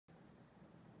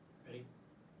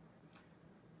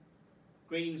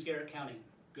Greetings, Garrett County.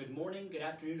 Good morning, good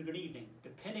afternoon, or good evening,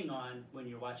 depending on when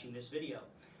you're watching this video.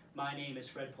 My name is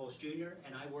Fred Pulse Jr.,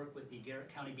 and I work with the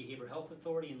Garrett County Behavioral Health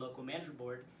Authority and Local Management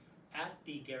Board at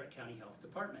the Garrett County Health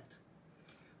Department.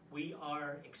 We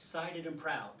are excited and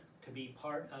proud to be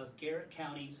part of Garrett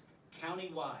County's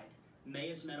countywide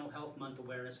May is Mental Health Month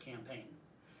Awareness campaign.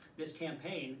 This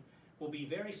campaign will be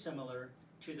very similar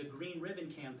to the Green Ribbon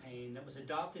campaign that was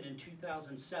adopted in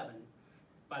 2007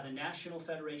 by the National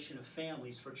Federation of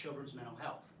Families for Children's Mental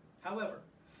Health. However,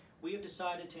 we have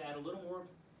decided to add a little more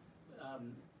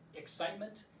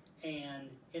excitement and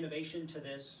innovation to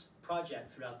this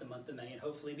project throughout the month of May and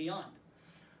hopefully beyond.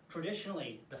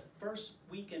 Traditionally, the first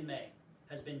week in May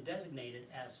has been designated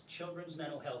as Children's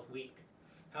Mental Health Week.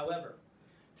 However,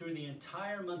 through the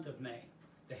entire month of May,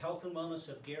 the health and wellness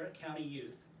of Garrett County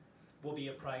youth will be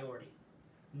a priority.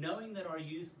 Knowing that our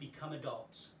youth become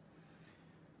adults,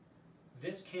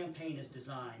 this campaign is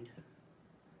designed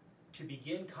to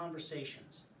begin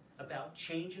conversations about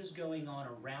changes going on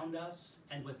around us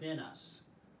and within us,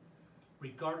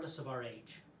 regardless of our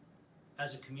age.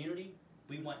 As a community,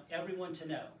 we want everyone to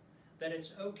know that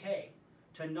it's okay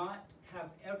to not have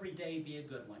every day be a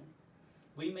good one.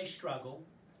 We may struggle,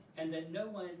 and that no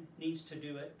one needs to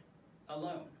do it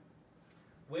alone.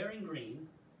 Wearing green,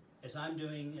 as I'm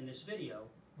doing in this video,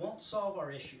 won't solve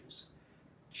our issues,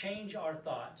 change our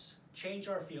thoughts, change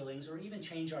our feelings, or even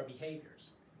change our behaviors.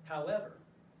 However,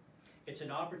 it's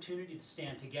an opportunity to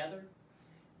stand together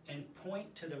and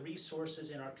point to the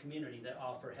resources in our community that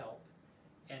offer help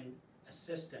and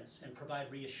assistance and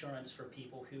provide reassurance for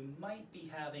people who might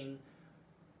be having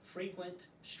frequent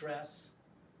stress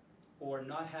or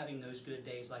not having those good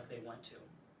days like they want to.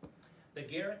 The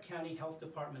Garrett County Health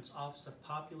Department's Office of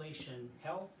Population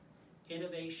Health,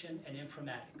 Innovation, and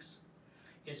Informatics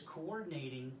is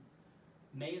coordinating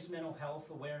May's Mental Health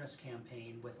Awareness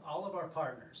Campaign with all of our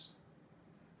partners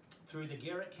through the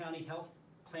Garrett County Health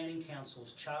Planning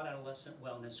Council's Child Adolescent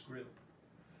Wellness Group.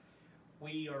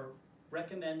 We are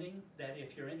recommending that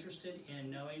if you're interested in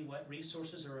knowing what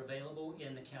resources are available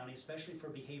in the county, especially for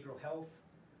behavioral health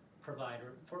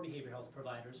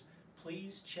providers,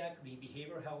 please check the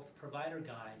Behavioral Health Provider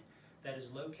Guide that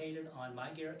is located on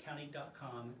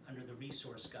mygarrettcounty.com under the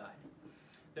Resource Guide.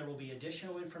 There will be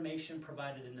additional information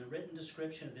provided in the written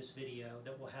description of this video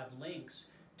that will have links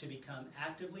to become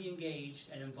actively engaged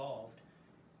and involved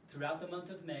throughout the month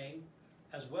of May,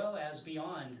 as well as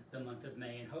beyond the month of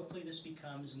May. And hopefully this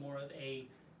becomes more of a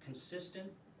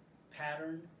consistent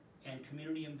pattern and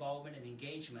community involvement and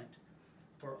engagement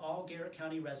for all Garrett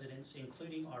County residents,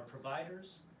 including our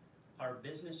providers, our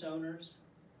business owners,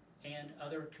 and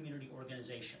other community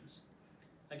organizations.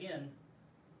 Again,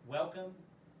 welcome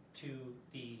to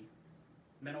the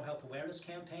Mental Health Awareness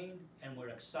Campaign, and we're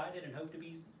excited and hope to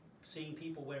be seeing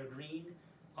people wear green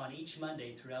on each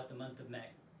Monday throughout the month of May.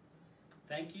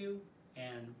 Thank you,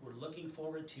 and we're looking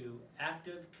forward to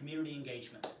active community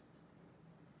engagement.